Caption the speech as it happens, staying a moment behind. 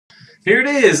Here it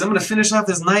is. I'm going to finish off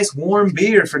this nice warm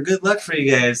beer for good luck for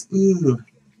you guys. Ooh.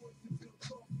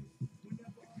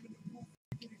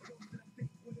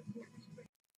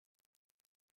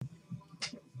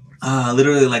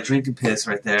 Literally like drinking piss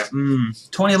right there.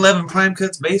 2011 Prime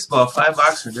Cuts Baseball,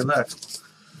 $5 for good luck.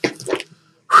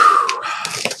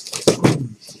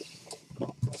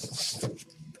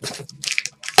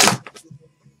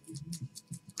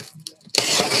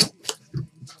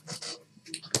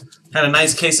 Had a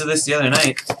nice case of this the other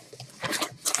night.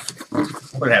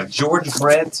 What do I have? George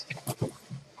Brett.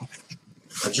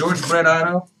 A George Brett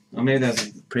auto. Oh, maybe that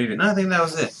was the previous. No, I think that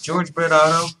was it. George Brett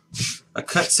auto. A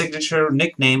cut signature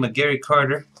nickname of Gary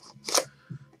Carter.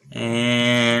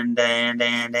 And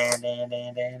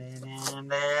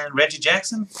Reggie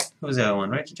Jackson? Who was the other one?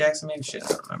 Reggie Jackson, maybe? Shit, I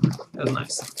don't remember. That was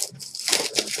nice.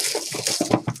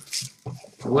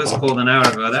 It was cold an hour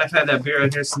ago. I've had that beer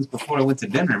out here since before I went to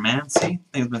dinner, man. See?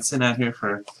 Thing's been sitting out here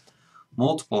for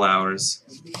multiple hours.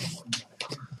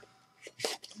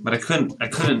 But I couldn't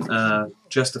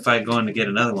justify going to get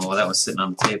another one while that was sitting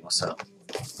on the table, so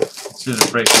as soon as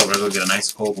it breaks over, I'll go get a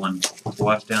nice cold one to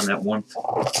wash down that warmth.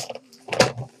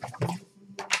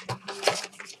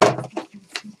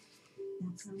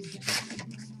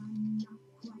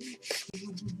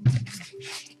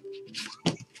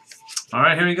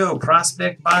 Alright, here we go.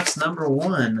 Prospect box number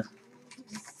 1.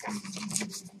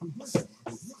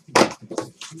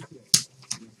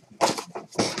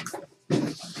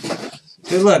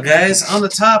 Good luck, guys. On the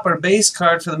top, our base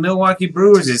card for the Milwaukee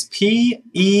Brewers is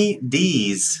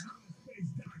PEDs.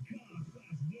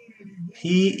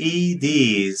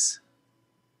 PEDs.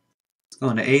 It's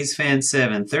going to A's Fan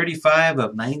 7. 35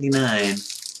 of 99.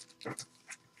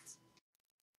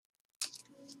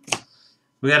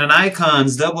 We got an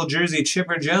Icons double jersey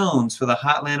Chipper Jones for the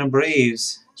Hotlanta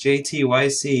Braves.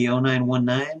 JTYC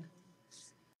 0919.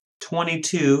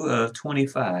 22 of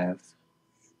 25.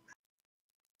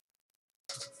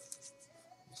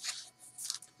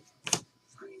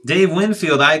 Dave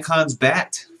Winfield Icons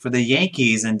bat for the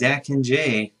Yankees and Dak and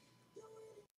J.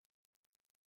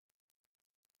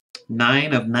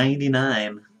 9 of 99.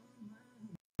 I'm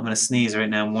going to sneeze right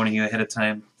now. I'm warning you ahead of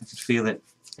time. I can feel it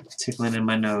tickling in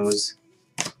my nose.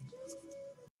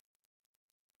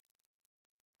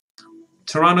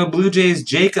 Toronto Blue Jays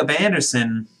Jacob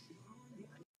Anderson.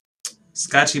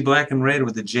 Scotchy black and red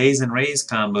with the Jays and Rays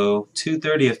combo.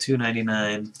 230 of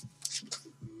 299.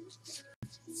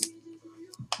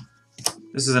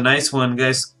 This is a nice one,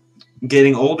 guys.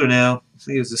 Getting older now. I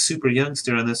think he was a super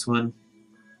youngster on this one.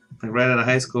 Like right out of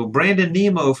high school. Brandon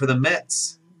Nimmo for the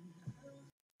Mets.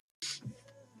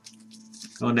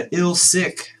 Going to Ill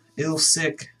Sick. Ill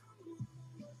Sick.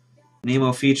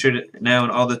 Nimmo featured now in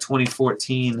all the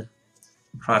 2014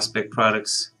 Prospect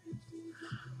products.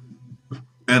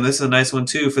 And this is a nice one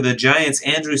too. For the Giants,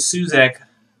 Andrew Suzak.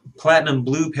 Platinum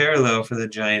Blue Parallel for the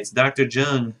Giants. Dr.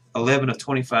 Jung, 11 of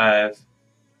 25.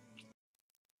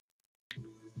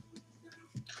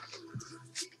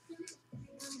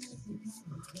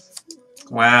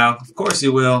 Wow, of course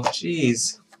you will.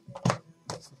 Jeez.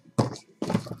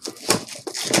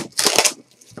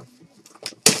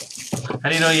 How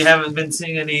do you know you haven't been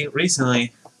seeing any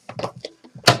recently?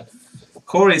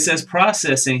 Corey says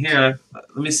processing. Here,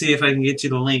 let me see if I can get you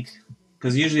the link.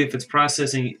 Because usually if it's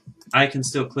processing, I can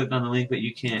still click on the link, but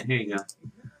you can't. Here you go.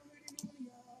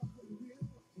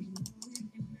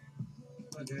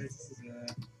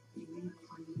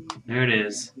 There it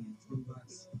is.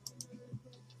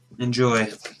 Enjoy.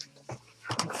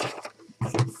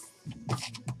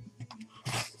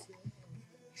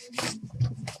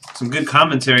 Some good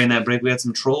commentary in that break. We had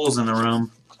some trolls in the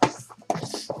room.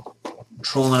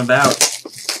 Trolling about.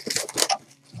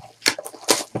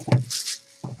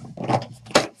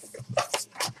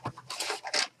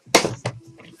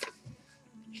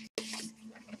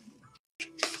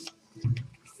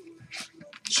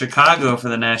 Chicago for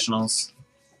the Nationals.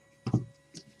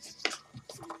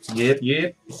 Yep.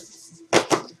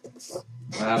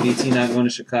 Wow, BT not going to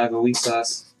Chicago. Weak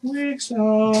sauce. Weak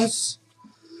sauce.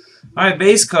 Alright,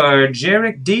 base card.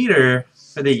 Jarek Dieter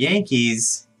for the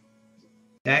Yankees.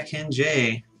 Dak and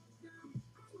J.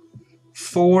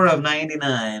 4 of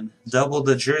 99. Double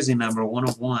the jersey number. 1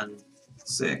 of 1.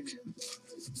 Sick.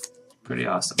 Pretty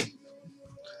awesome.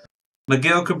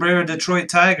 Miguel Cabrera, Detroit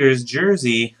Tigers.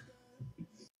 Jersey.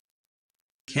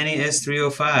 Kenny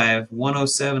S305.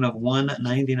 107 of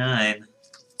 199.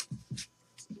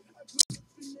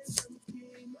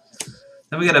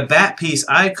 Then we got a bat piece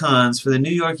Icons for the New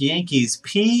York Yankees.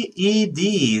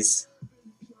 PEDs.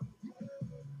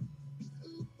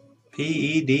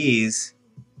 PEDs.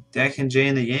 Dak and J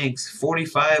and the Yanks.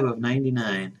 45 of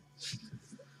 99.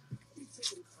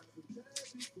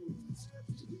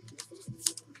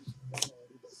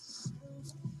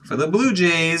 For the Blue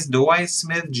Jays, Dwight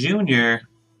Smith Jr.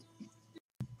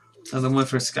 Another one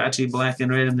for Scotchy Black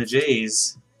and Red and the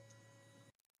Jays.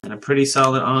 And a pretty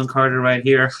solid on-carder right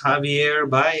here, Javier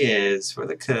Baez for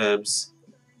the Cubs.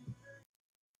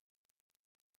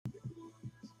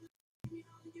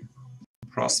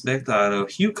 Prospect Auto,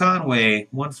 Hugh Conway,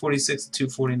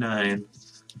 146/249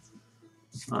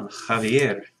 on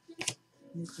Javier.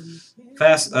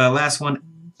 Last one,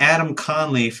 Adam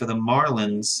Conley for the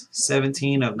Marlins,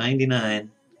 17/99.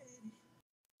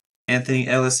 Anthony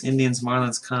Ellis, Indians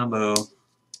Marlins combo.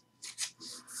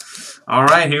 All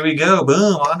right, here we go.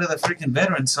 Boom, onto the freaking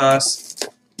veteran sauce.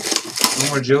 No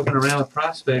more joking around with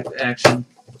prospect action.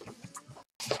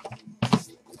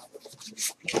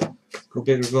 Go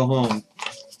big or go home.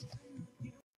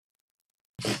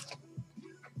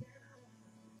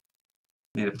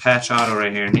 Need a patch auto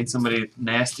right here. Need somebody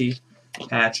nasty.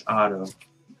 Patch auto.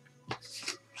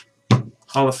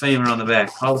 Hall of Famer on the back.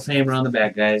 Hall of Famer on the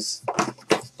back, guys.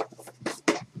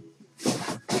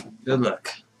 Good luck.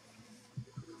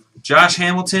 Josh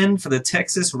Hamilton for the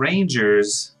Texas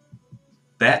Rangers.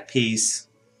 Bat piece.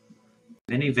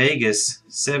 Vinny Vegas,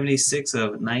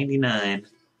 76/99.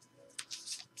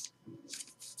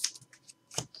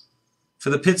 For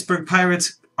the Pittsburgh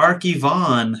Pirates, Archie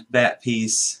Vaughn bat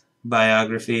piece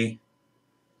biography.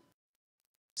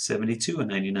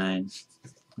 72/99.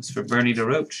 That's for Bernie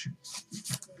DeRoche.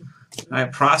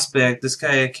 Alright, prospect. This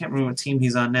guy, I can't remember what team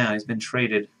he's on now. He's been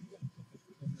traded.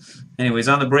 Anyways,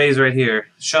 on the Braves right here.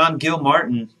 Sean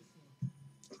Gilmartin.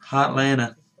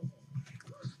 Hotlanta.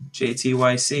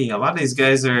 JTYC. A lot of these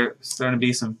guys are starting to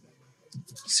be some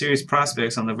serious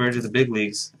prospects on the verge of the big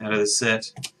leagues out of this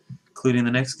set, including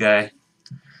the next guy.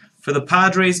 For the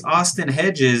Padres, Austin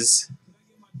Hedges.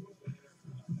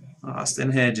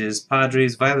 Austin Hedges.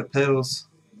 Padres, Violet Petals.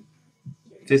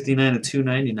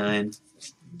 59/299.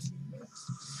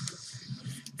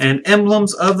 And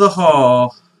Emblems of the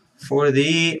Hall for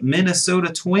the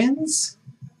Minnesota Twins.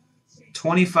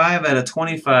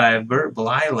 25/25. Bert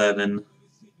Blyleven.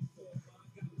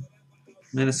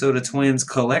 Minnesota Twins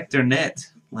collector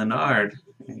net. Leonard.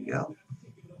 There you go.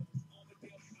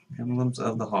 Emblems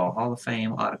of the Hall. Hall of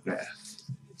Fame autograph.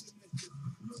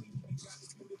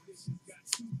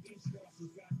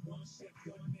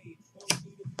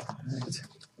 Right.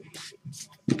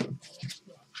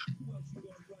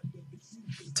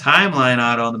 Timeline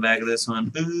auto on the back of this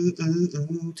one. Ooh, ooh,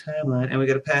 ooh, timeline. And we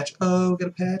got a patch. Oh, we got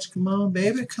a patch. Come on,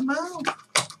 baby. Come on.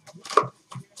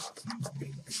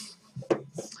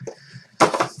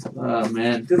 Oh,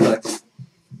 man. Good luck.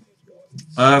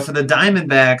 For the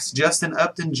Diamondbacks, Justin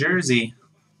Upton jersey.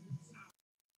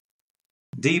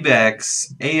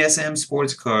 D-backs, ASM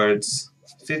Sports Cards.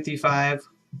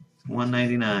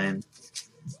 55/199.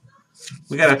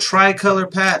 We got a tricolor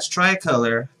patch.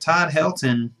 Tricolor. Todd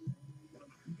Helton.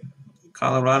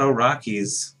 Colorado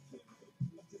Rockies.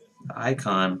 The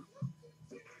icon.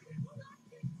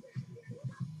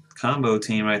 Combo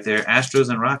team right there. Astros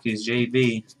and Rockies,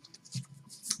 JB.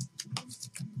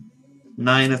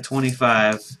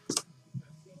 9/25.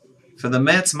 For the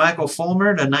Mets, Michael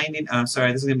Fulmer, to 90. I'm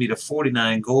sorry, this is going to be to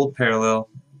 49 gold parallel.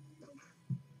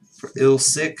 For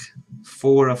Ilsick,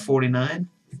 4/49.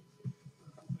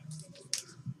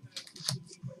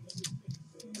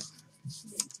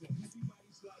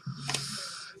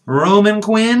 Roman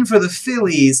Quinn for the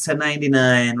Phillies to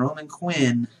 99. Roman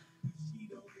Quinn.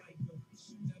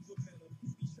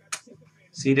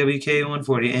 CWK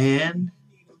 140. And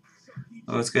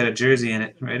oh, it's got a jersey in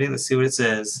it. Ready? Let's see what it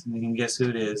says. You can guess who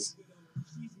it is.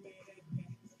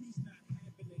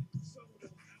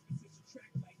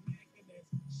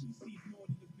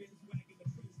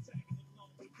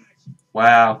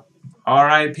 Wow.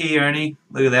 R.I.P. Ernie.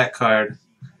 Look at that card.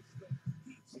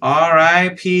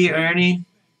 R.I.P. Ernie.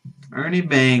 Ernie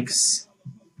Banks.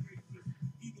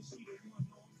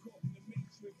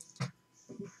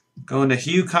 Going to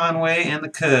Hugh Conway and the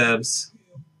Cubs.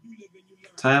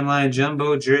 Timeline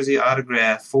Jumbo Jersey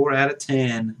Autograph.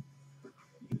 4/10.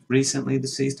 Recently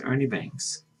deceased Ernie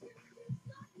Banks.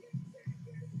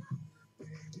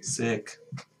 Sick.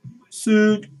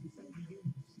 Sick.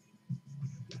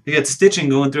 You got stitching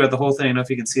going throughout the whole thing. I don't know if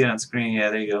you can see it on screen.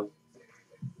 Yeah, there you go.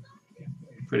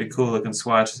 Pretty cool looking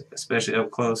swatch, especially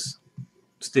up close.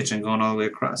 Stitching going all the way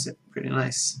across it. Pretty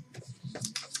nice.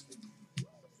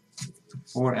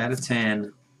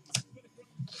 4/10.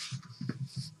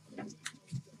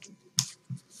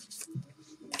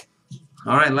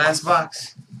 Alright, last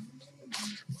box.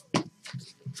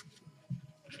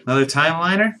 Another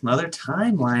timeliner? Another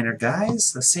timeliner,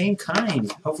 guys. The same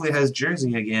kind. Hopefully it has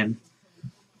jersey again.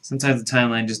 Sometimes the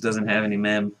timeline just doesn't have any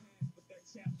mem.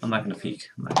 I'm not going to peek.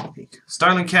 I'm not going to peek.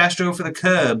 Starlin Castro for the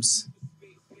Cubs.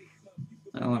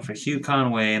 That one for Hugh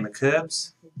Conway and the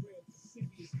Cubs.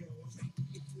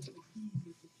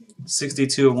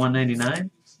 62 of 199.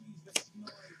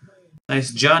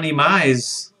 Nice Johnny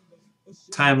Mize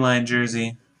timeline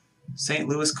jersey. St.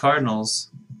 Louis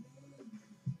Cardinals.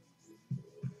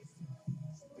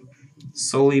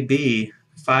 Soli B.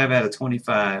 5 out of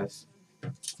 25.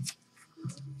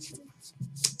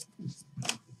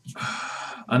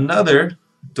 Another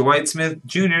Dwight Smith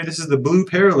Jr. This is the blue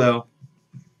parallel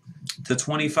to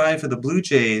 25 for the Blue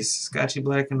Jays. Scotchy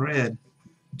black and red.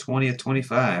 20 of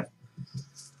 25.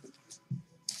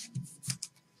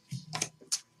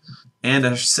 And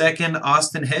a second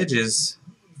Austin Hedges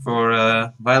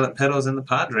for Violet Petals and the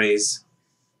Padres.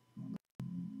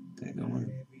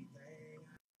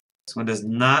 This one does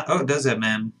not. Oh, it does have,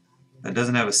 man. That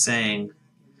doesn't have a saying.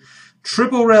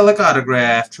 Triple relic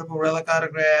autograph. Triple relic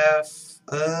autograph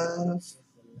of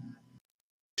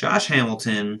Josh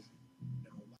Hamilton.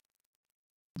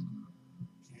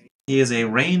 He is a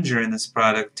Ranger in this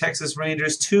product. Texas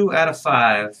Rangers, 2 out of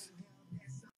 5.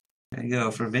 There you go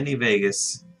for Vinny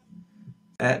Vegas.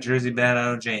 That jersey bat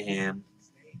out of J-Ham.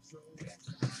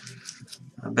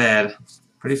 Not bad.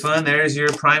 Pretty fun. There's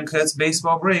your Prime Cuts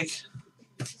baseball break.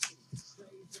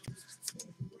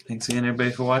 Thanks again,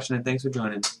 everybody, for watching, and thanks for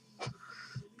joining.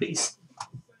 Peace.